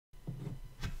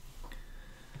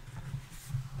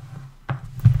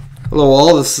Hello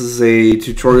all, this is a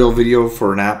tutorial video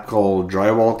for an app called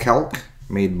Drywall Calc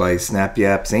made by Snappy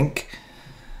Apps Inc.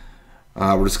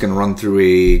 We're just going to run through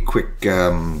a quick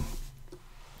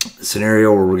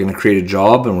scenario where we're going to create a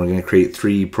job, and we're going to create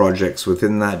 3 projects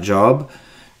within that job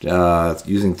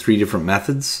using 3 different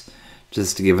methods,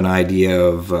 just to give an idea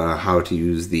of how to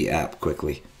use the app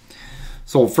quickly.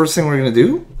 So first thing we're going to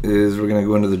do is we're going to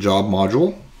go into the job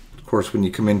module. Of course, when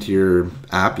you come into your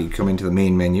app, you come into the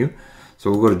main menu. So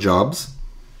we'll go to jobs,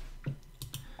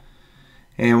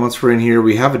 and once we're in here,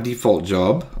 we have a default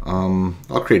job.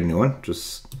 I'll create a new one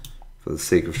just for the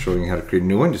sake of showing you how to create a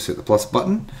new one. Just hit the plus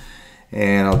button,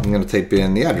 and I'm going to type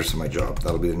in the address of my job.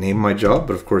 That'll be the name of my job,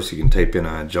 but of course you can type in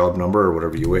a job number or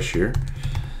whatever you wish here.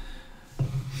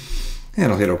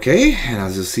 And I'll hit OK, and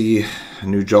as you'll see, a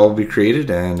new job will be created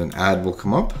and an ad will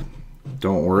come up.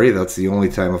 Don't worry, that's the only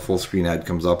time a full screen ad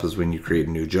comes up, is when you create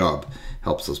a new job.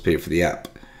 Helps us pay for the app,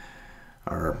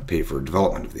 or pay for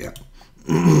development of the app.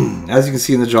 As you can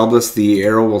see in the job list, the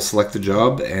arrow will select the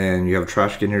job, and you have a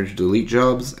trash can here to delete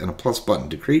jobs and a plus button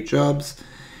to create jobs,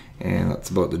 and that's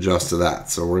about the gist of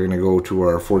that. So we're going to go to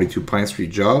our 42 Pine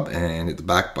Street job and hit the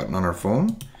back button on our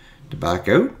phone to back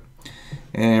out,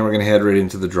 and we're going to head right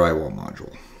into the drywall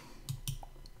module.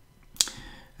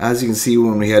 As you can see,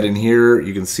 when we head in here,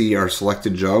 you can see our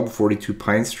selected job, 42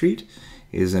 Pine Street,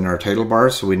 is in our title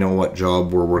bar, so we know what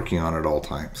job we're working on at all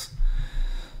times.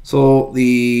 So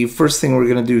the first thing we're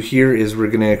going to do here is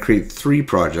we're going to create 3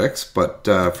 projects, but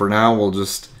for now we'll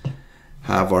just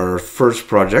have our first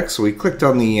project. So we clicked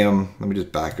on the, let me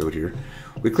just back out here.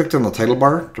 We clicked on the title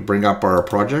bar to bring up our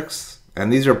projects,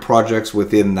 and these are projects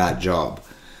within that job.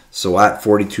 So at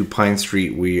 42 Pine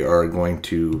Street, we are going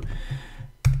to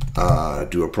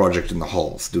do a project in the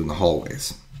halls, doing the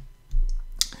hallways.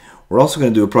 We're also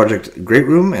going to do a project great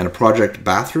room and a project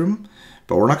bathroom,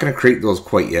 but we're not going to create those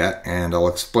quite yet, and I'll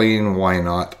explain why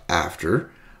not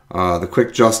after. The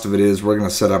quick gist of it is we're going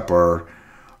to set up our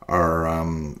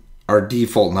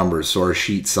default numbers, so our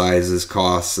sheet sizes,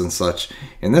 costs, and such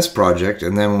in this project,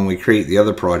 and then when we create the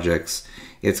other projects,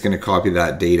 it's going to copy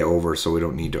that data over, so we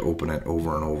don't need to open it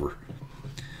over and over.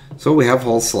 So we have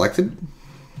halls selected,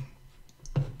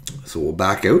 so we'll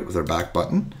back out with our back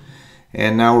button,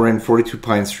 and now we're in 42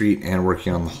 Pine Street and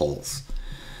working on the halls.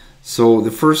 So the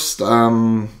first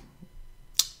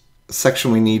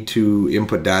section we need to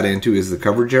input data into is the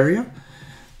coverage area.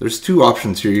 There's 2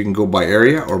 options here. You can go by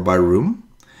area or by room.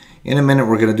 In a minute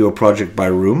we're going to do a project by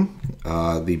room,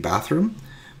 the bathroom,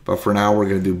 but for now we're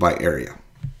going to do by area.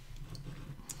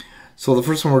 So the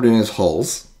first one we're doing is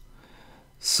halls.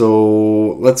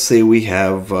 So let's say we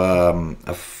have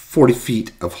a 40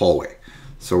 feet of hallway.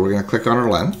 So we're going to click on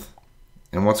our length,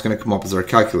 and what's going to come up is our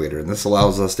calculator, and this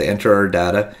allows us to enter our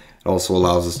data. It also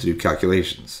allows us to do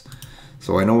calculations.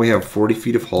 So I know we have 40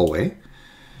 feet of hallway,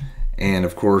 and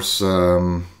of course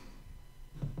there's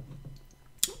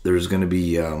going to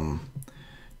be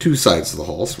 2 sides to the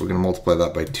hall, so we're going to multiply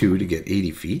that by 2 to get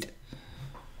 80 feet,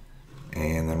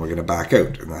 and then we're going to back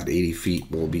out, and that 80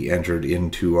 feet will be entered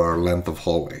into our length of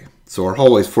hallway. So our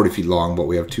hallway is 40 feet long, but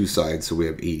we have 2 sides, so we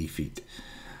have 80 feet.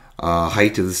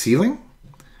 Height of the ceiling,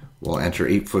 we'll enter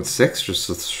 8'6", just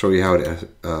to show you how to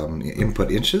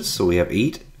input inches. So we have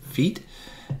 8 feet,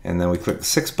 and then we click the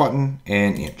 6 button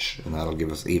and inch, and that'll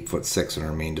give us 8'6" on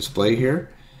our main display here.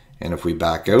 And if we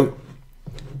back out,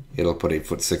 it'll put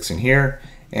 8'6" in here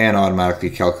and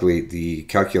automatically calculate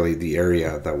the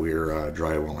area that we're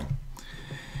drywalling.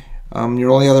 Your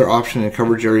only other option in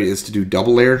coverage area is to do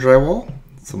double layer drywall.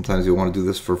 Sometimes you'll want to do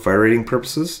this for fire rating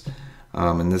purposes.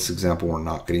 In this example, we're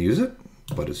not going to use it,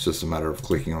 but it's just a matter of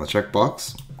clicking on the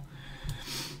checkbox.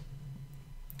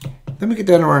 Then we get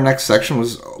down to our next section,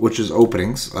 which is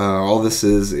openings. All this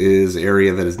is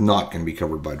area that is not going to be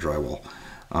covered by drywall.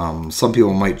 Some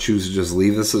people might choose to just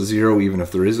leave this at 0, even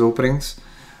if there is openings,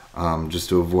 just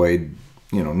to avoid,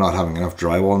 not having enough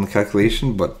drywall in the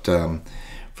calculation. But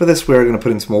for this, we're going to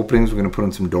put in some openings. We're going to put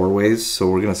in some doorways. So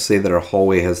we're going to say that our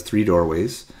hallway has 3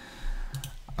 doorways.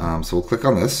 So we'll click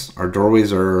on this. Our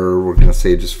doorways are, we're going to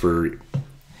say, just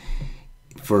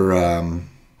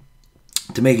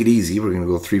to make it easy, we're going to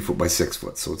go 3 foot by 6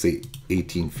 foot. So it's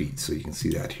 18 feet. So you can see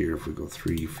that here. If we go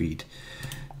 3 feet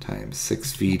times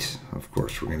 6 feet, of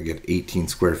course, we're going to get 18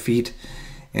 square feet.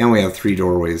 And we have 3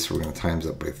 doorways, so we're going to times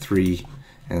that by 3,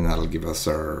 and that'll give us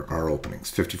our openings,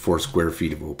 54 square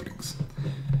feet of openings.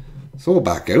 So we'll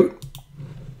back out,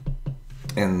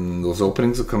 and those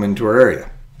openings will come into our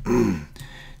area.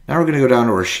 Now we're going to go down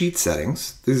to our sheet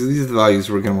settings. These are the values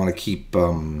we're going to want to keep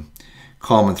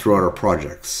common throughout our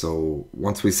projects. So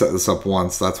once we set this up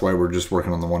once, that's why we're just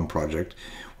working on the one project.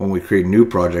 When we create a new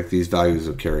project, these values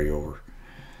will carry over.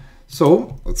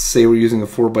 So let's say we're using a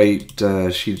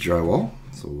 4x8 sheet drywall.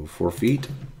 So 4 feet,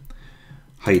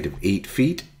 height of 8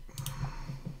 feet.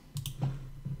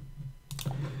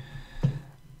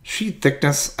 Sheet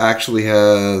thickness actually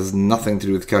has nothing to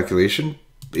do with calculation.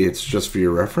 It's just for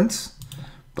your reference,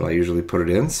 but I usually put it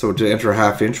in. So to enter a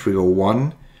half inch, we go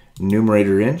 1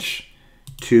 numerator inch,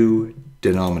 2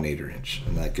 denominator inch,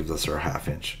 and that gives us our half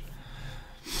inch.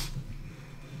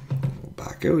 We'll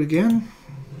back out again.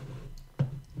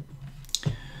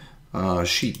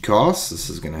 Sheet costs. This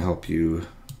is going to help you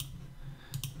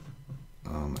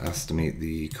estimate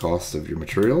the cost of your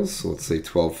materials. So let's say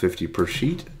 $12.50 per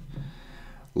sheet.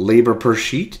 Labor per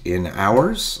sheet in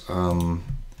hours.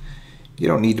 You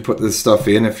don't need to put this stuff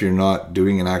in if you're not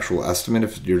doing an actual estimate.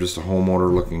 If you're just a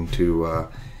homeowner looking to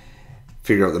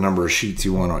figure out the number of sheets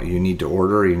you need to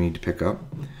order or you need to pick up.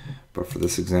 But for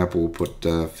this example, we'll put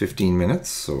 15 minutes,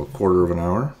 so a quarter of an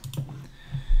hour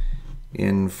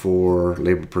in for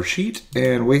labor per sheet.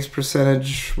 And waste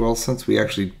percentage, well, since we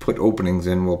actually put openings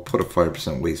in, we'll put a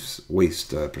 5%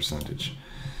 waste percentage.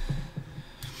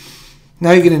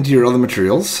 Now you get into your other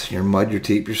materials, your mud, your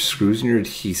tape, your screws, and your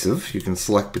adhesive. You can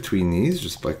select between these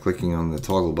just by clicking on the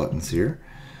toggle buttons here.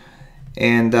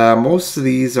 And most of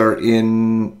these are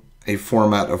in a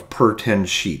format of per 10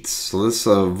 sheets. So this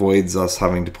avoids us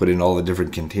having to put in all the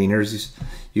different containers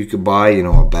you could buy, you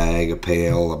know, a bag, a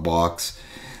pail, a box.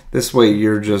 This way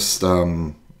you're just,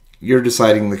 you're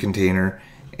deciding the container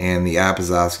and the app is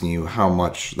asking you how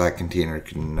much that container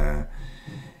can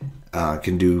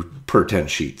do per 10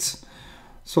 sheets.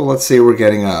 So let's say we're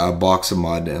getting a box of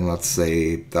mud, and let's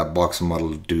say that box of mud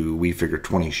will do, we figure,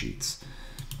 20 sheets.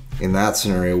 In that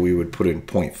scenario, we would put in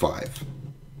 0.5.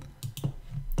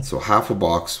 So half a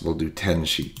box will do 10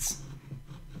 sheets.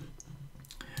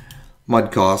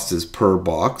 Mud cost is per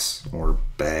box, or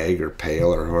bag, or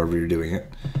pail, or however you're doing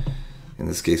it. In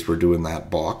this case, we're doing that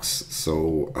box,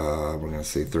 so we're going to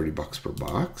say $30 per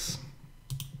box.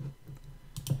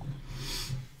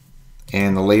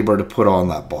 And the labor to put on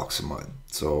that box of mud.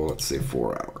 So let's say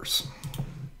 4 hours.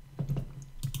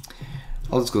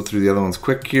 I'll just go through the other ones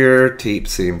quick here. Tape,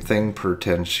 same thing, per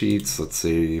 10 sheets. Let's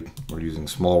say we're using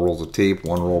small rolls of tape,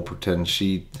 1 roll per 10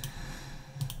 sheet,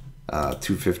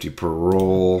 $2.50 per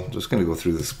roll. Just going to go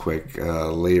through this quick.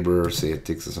 Labor, say it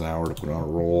takes us an hour to put on a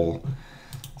roll.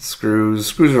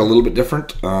 Screws are a little bit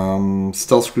different.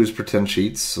 Stealth screws per 10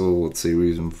 sheets. So let's say we're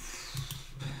using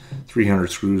 300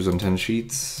 screws on 10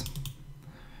 sheets.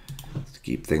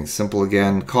 Keep things simple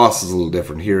again. Cost is a little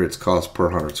different here. It's cost per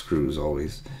 100 screws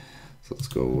always. So let's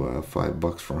go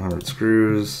 $5 for 100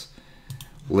 screws.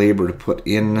 Labor to put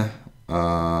in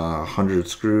 100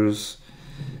 screws.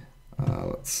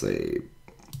 Let's say,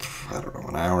 I don't know,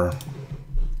 an hour.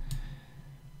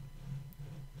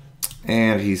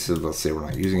 And adhesive, let's say we're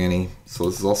not using any. So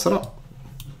this is all set up.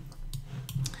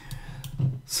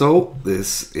 So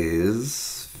this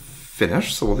is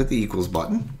finished. So we'll hit the equals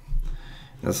button.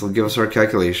 This will give us our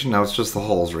calculation. Now it's just the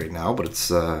hulls right now, but it's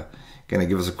going to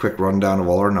give us a quick rundown of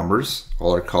all our numbers,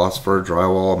 all our costs for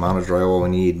drywall, amount of drywall we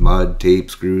need, mud, tape,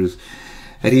 screws,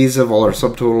 adhesive, all our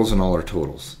subtotals, and all our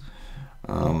totals.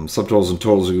 Subtotals and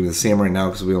totals are going to be the same right now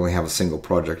because we only have a single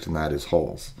project, and that is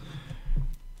hulls.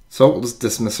 So we'll just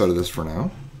dismiss out of this for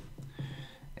now.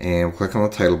 And we'll click on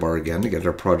the title bar again to get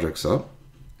our projects up.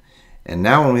 And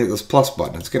now when we hit this plus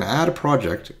button, it's going to add a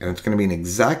project, and it's going to be an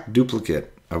exact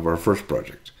duplicate of our first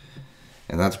project.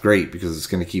 And that's great because it's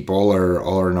going to keep all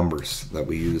our numbers that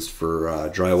we used for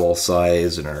drywall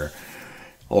size and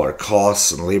all our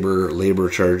costs and labor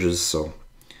charges. So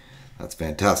that's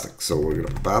fantastic. So we're going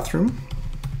to put bathroom,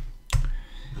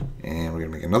 and we're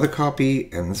going to make another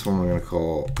copy, and this one we're going to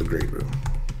call the great room.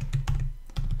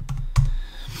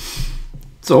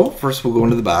 So first we'll go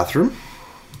into the bathroom,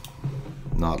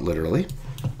 not literally.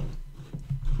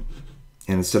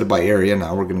 And instead of by area,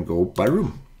 now we're going to go by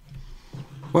room.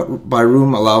 What by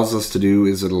room allows us to do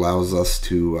is it allows us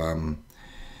to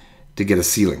get a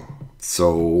ceiling.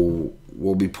 So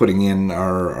we'll be putting in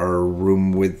our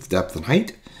room width, depth, and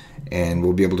height, and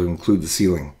we'll be able to include the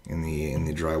ceiling in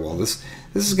the drywall. This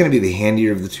is going to be the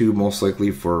handier of the two, most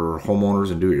likely for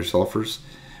homeowners and do-it-yourselfers.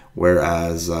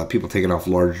 Whereas people taking off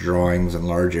large drawings and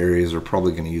large areas are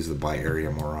probably going to use the by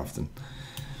area more often.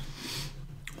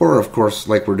 Or, of course,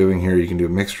 like we're doing here, you can do a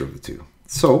mixture of the two.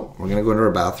 So, we're going to go into our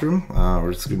bathroom.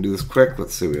 We're just going to do this quick.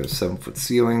 Let's say we have 7-foot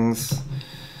ceilings.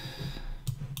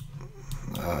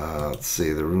 Let's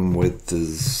say the room width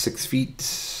is 6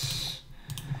 feet.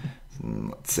 And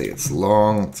let's say it's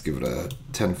long. Let's give it a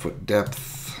 10-foot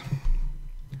depth.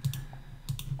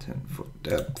 10-foot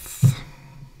depth.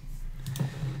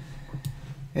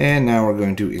 And now we're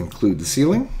going to include the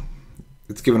ceiling.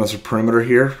 it's given us a perimeter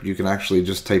here. You can actually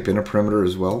just type in a perimeter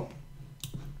as well,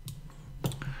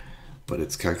 but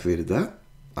it's calculated that.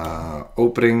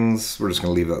 Openings, we're just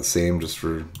going to leave that the same, just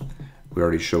for, we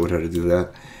already showed how to do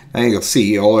that. Now you'll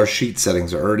see all our sheet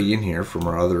settings are already in here from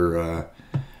our other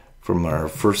from our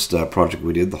first project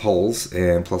we did, the hulls,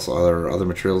 and plus other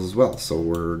materials as well. So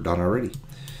we're done already.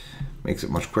 Makes it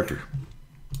much quicker.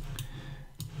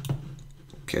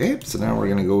 Okay, so now we're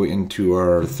going to go into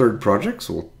our third project.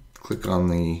 So we'll click on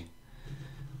the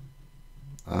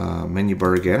menu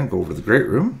bar again and go over to the great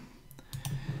room.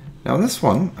 Now in this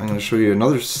one, I'm going to show you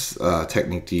another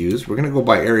technique to use. We're going to go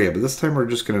by area, but this time we're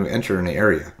just going to enter an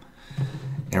area.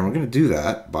 And we're going to do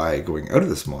that by going out of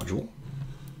this module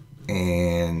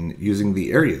and using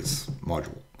the areas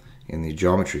module in the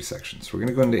geometry section. So we're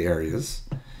going to go into areas.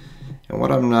 And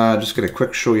what I'm just going to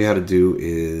quick show you how to do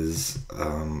is,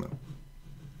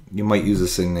 you might use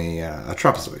this in a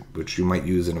trapezoid, which you might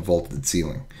use in a vaulted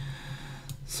ceiling.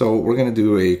 So we're going to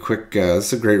do a quick,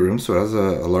 this is a great room, so it has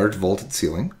a large vaulted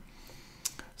ceiling.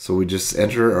 So we just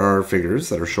enter our figures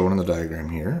that are shown in the diagram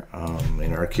here.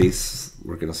 In our case,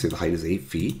 we're going to say the height is 8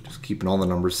 feet, just keeping all the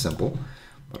numbers simple.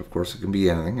 But of course it can be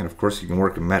anything, and of course you can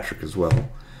work in metric as well.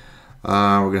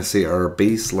 We're going to say our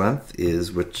base length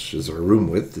is, which is our room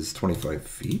width, is 25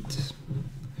 feet.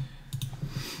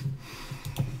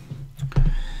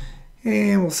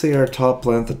 And we'll say our top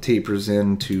length that tapers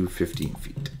in to 15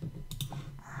 feet.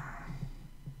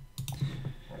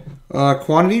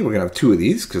 Quantity, we're going to have 2 of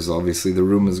these because obviously the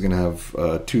room is going to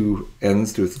have 2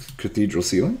 ends to its cathedral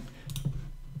ceiling.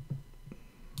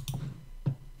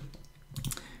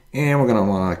 And we're going to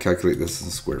want to calculate this in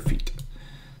square feet.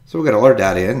 So we've got all our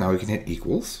data in. Now we can hit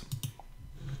equals.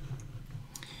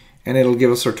 And it'll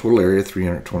give us our total area,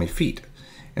 320 feet.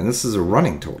 And this is a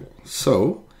running total.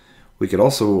 So we could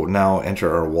also now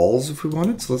enter our walls if we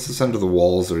wanted. So let's just enter the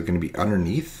walls that are going to be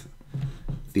underneath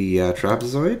the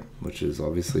trapezoid, which is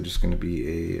obviously just going to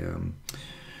be a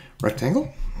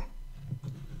rectangle.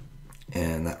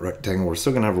 And that rectangle, we're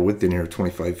still going to have a width in here of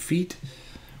 25 feet,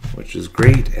 which is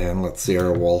great. And let's say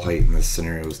our wall height in this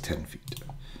scenario is 10 feet.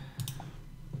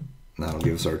 That'll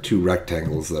give us our 2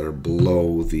 rectangles that are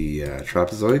below the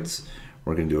trapezoids.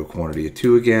 We're going to do a quantity of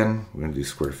 2 again. We're going to do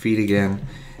square feet again.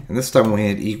 And this time when we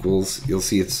hit equals, you'll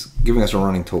see it's giving us a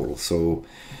running total. So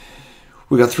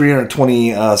we got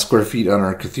 320 square feet on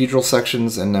our cathedral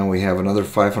sections, and now we have another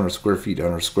 500 square feet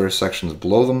on our square sections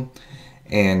below them.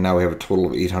 And now we have a total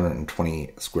of 820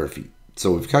 square feet.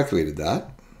 So we've calculated that.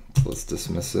 So let's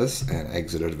dismiss this and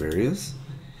exit out of areas.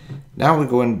 Now we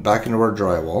go back into our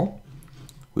drywall.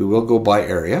 We will go by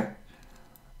area.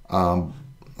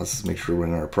 Let's make sure we're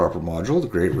in our proper module, the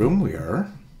great room. We are.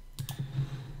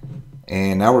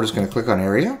 And now we're just going to click on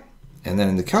area. And then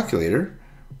in the calculator,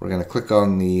 we're going to click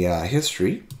on the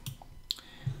history.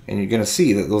 And you're going to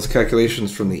see that those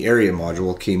calculations from the area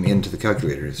module came into the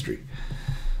calculator history.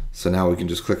 So now we can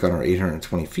just click on our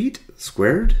 820 feet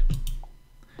squared,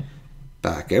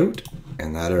 back out,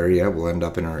 and that area will end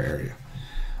up in our area.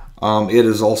 It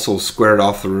is also squared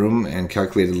off the room and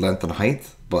calculated length and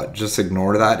height, but just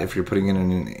ignore that if you're putting it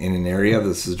in an area.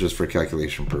 This is just for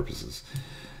calculation purposes.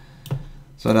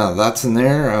 So now that's in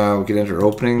there. We can enter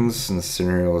openings. In this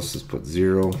scenario, let's just put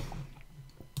 0.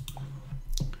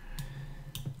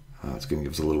 It's going to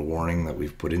give us a little warning that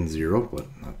we've put in 0, but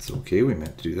that's okay. We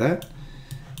meant to do that.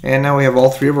 And now we have all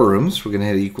 3 of our rooms. We're going to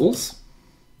hit equals.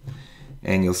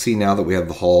 And you'll see now that we have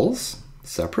the halls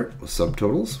separate with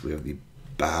subtotals. We have the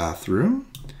bathroom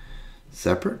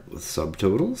separate with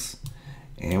subtotals,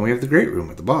 and we have the great room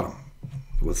at the bottom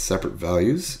with separate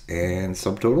values and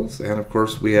subtotals, and of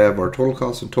course we have our total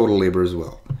cost and total labor as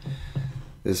well.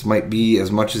 This might be as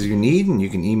much as you need, and you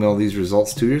can email these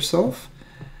results to yourself.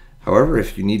 However,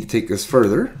 if you need to take this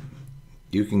further,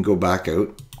 you can go back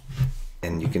out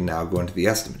and you can now go into the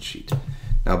estimate sheet.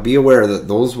 Now be aware that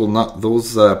those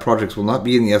projects will not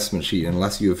be in the estimate sheet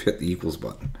unless you have hit the equals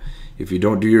button. If you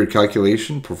don't do your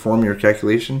calculation, perform your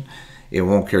calculation, it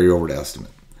won't carry over to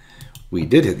estimate. We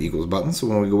did hit the equals button, so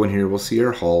when we go in here, we'll see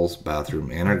our halls,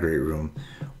 bathroom, and our great room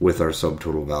with our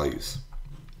subtotal values.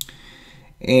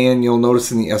 And you'll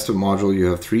notice in the estimate module, you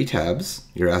have 3 tabs,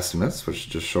 your estimates, which is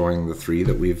just showing the 3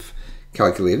 that we've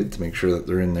calculated to make sure that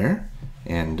they're in there,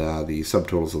 and the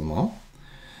subtotals of them all.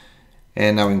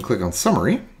 And now we can click on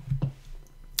summary.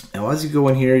 Now as you go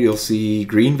in here, you'll see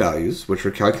green values, which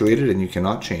are calculated and you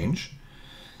cannot change.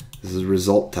 This is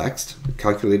result text,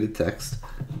 calculated text.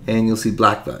 And you'll see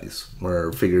black values,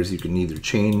 where figures you can either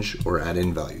change or add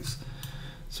in values.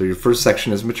 So your first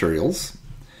section is materials.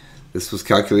 This was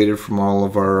calculated from all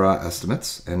of our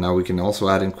estimates. And now we can also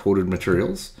add in quoted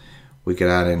materials. We could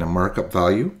add in a markup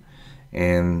value.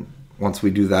 And once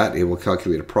we do that, it will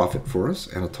calculate a profit for us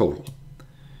and a total.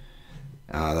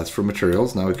 That's for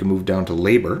materials. Now we can move down to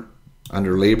labor.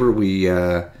 Under labor, we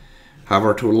have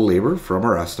our total labor from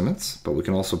our estimates, but we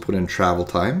can also put in travel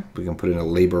time. We can put in a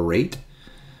labor rate.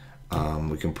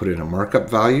 We can put in a markup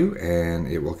value, and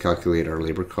it will calculate our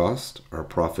labor cost, our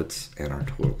profits, and our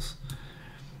totals.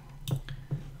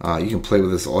 You can play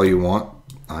with this all you want.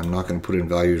 I'm not going to put in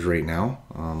values right now.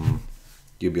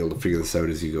 You'll be able to figure this out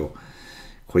as you go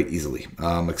quite easily.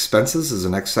 Expenses is the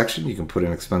next section. You can put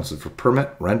in expenses for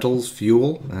permit, rentals,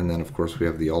 fuel, and then of course we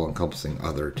have the all-encompassing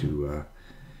other to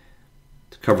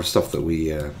cover stuff that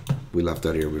we left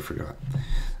out here, we forgot.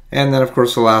 And then of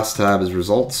course the last tab is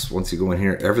results. Once you go in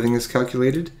here, everything is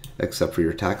calculated except for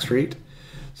your tax rate.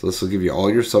 So this will give you all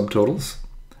your subtotals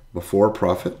before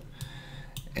profit.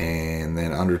 And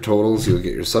then under totals, you'll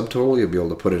get your subtotal. You'll be able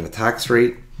to put in a tax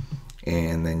rate,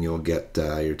 and then you'll get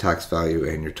your tax value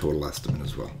and your total estimate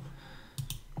as well.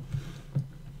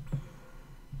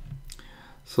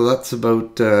 So that's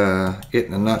about it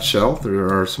in a nutshell.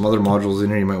 There are some other modules in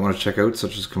here you might want to check out,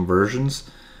 such as conversions.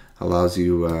 Allows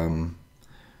you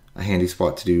a handy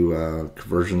spot to do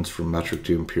conversions from metric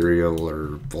to imperial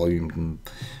or volume,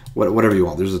 whatever you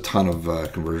want. There's a ton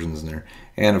of conversions in there.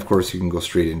 And of course you can go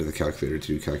straight into the calculator to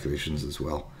do calculations as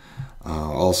well.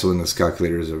 Also in this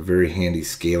calculator is a very handy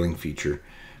scaling feature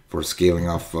for scaling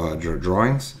off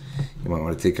drawings. You might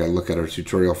want to take a look at our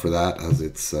tutorial for that, as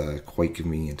it's quite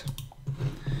convenient.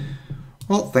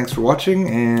 Well, thanks for watching,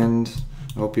 and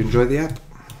I hope you enjoy the app.